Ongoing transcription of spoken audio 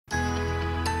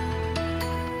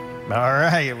All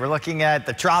right, we're looking at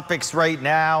the tropics right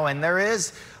now, and there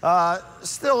is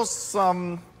still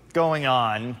some going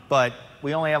on, but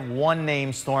we only have one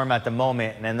named storm at the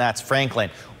moment, and that's Franklin.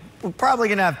 We're probably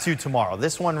going to have two tomorrow.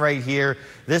 This one right here,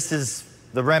 this is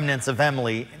the remnants of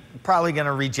Emily. Probably going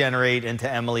to regenerate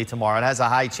into Emily tomorrow. It has a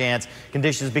high chance.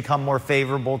 Conditions become more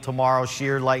favorable tomorrow.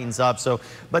 Shear lightens up.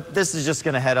 But this is just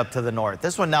going to head up to the north.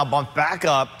 This one now bumped back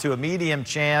up to a medium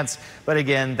chance. But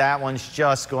again, that one's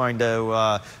just going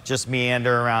to just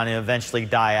meander around and eventually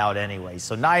die out anyway.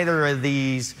 So neither of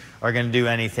these are going to do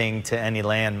anything to any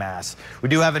landmass. We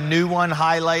do have a new one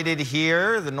highlighted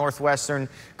here, the northwestern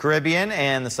Caribbean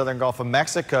and the southern Gulf of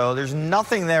Mexico. There's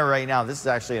nothing there right now. This is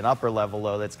actually an upper level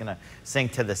low that's going to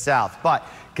sink to the south. But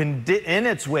in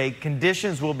its wake,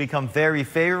 conditions will become very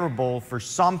favorable for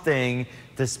something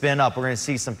to spin up. We're going to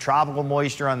see some tropical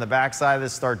moisture on the backside of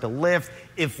this start to lift.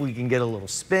 If we can get a little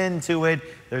spin to it,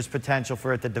 there's potential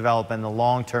for it to develop in the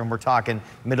long term. We're talking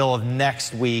middle of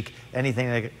next week. Anything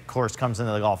that, of course, comes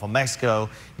into the Gulf of Mexico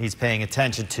needs paying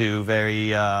attention to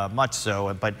very much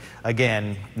so. But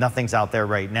again, nothing's out there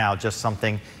right now, just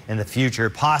something in the future,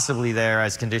 possibly there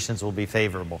as conditions will be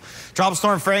favorable. Tropical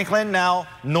Storm Franklin now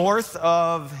north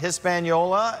of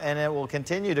Hispaniola, and it will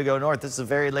continue to go north. This is the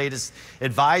very latest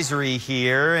advisory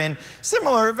here, and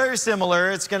similar, very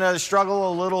similar. It's going to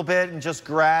struggle a little bit and just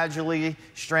gradually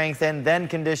strengthen. Then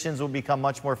conditions will become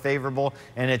much more favorable,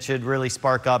 and it should really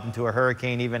spark up into a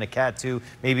hurricane, even a Cat 2,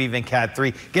 maybe even Cat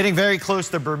 3. Getting very close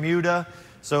to Bermuda.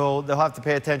 So they'll have to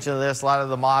pay attention to this. A lot of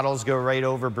the models go right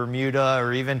over Bermuda,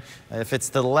 or even if it's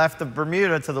to the left of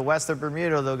Bermuda, to the west of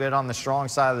Bermuda, they'll get on the strong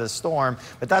side of the storm.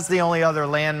 But that's the only other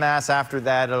landmass. After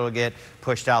that, it'll get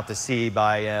pushed out to sea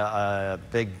by a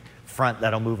big front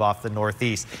that'll move off the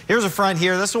northeast. Here's a front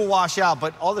here. This will wash out,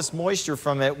 but all this moisture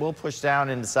from it will push down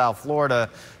into South Florida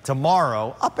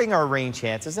tomorrow, upping our rain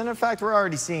chances. And in fact, we're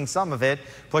already seeing some of it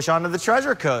push onto the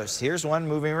Treasure Coast. Here's one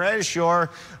moving right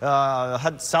ashore,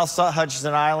 South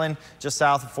Hutchinson Island, just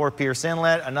south of Fort Pierce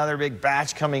Inlet. Another big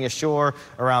batch coming ashore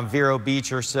around Vero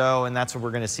Beach or so, and that's what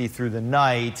we're going to see through the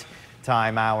night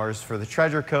time hours for the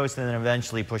Treasure Coast, and then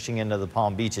eventually pushing into the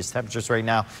Palm Beaches. Temperatures right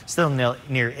now still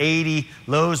near 80.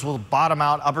 Lows will bottom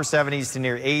out upper 70s to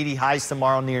near 80. Highs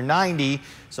tomorrow near 90,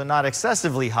 so not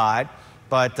excessively hot.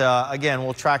 But again,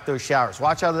 we'll track those showers.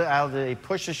 Watch how they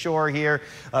push ashore here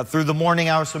through the morning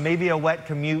hours, so maybe a wet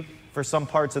commute for some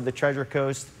parts of the Treasure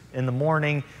Coast in the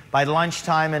morning. By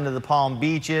lunchtime into the Palm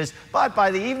Beaches, but by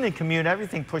the evening commute,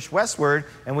 everything pushed westward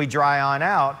and we dry on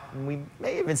out. And we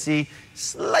may even see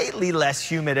slightly less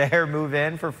humid air move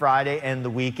in for Friday and the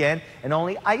weekend, and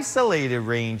only isolated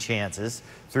rain chances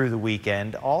through the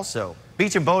weekend also.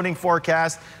 Beach and boating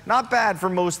forecast, not bad for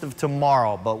most of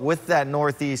tomorrow, but with that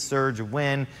northeast surge of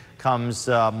wind comes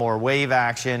more wave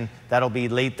action. That'll be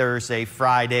late Thursday,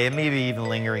 Friday, and maybe even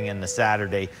lingering into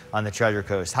Saturday on the Treasure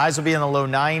Coast. Highs will be in the low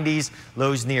 90s,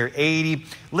 lows near 80.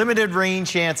 Limited rain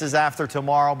chances after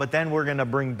tomorrow, but then we're going to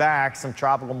bring back some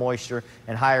tropical moisture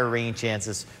and higher rain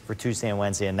chances for Tuesday and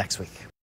Wednesday and next week.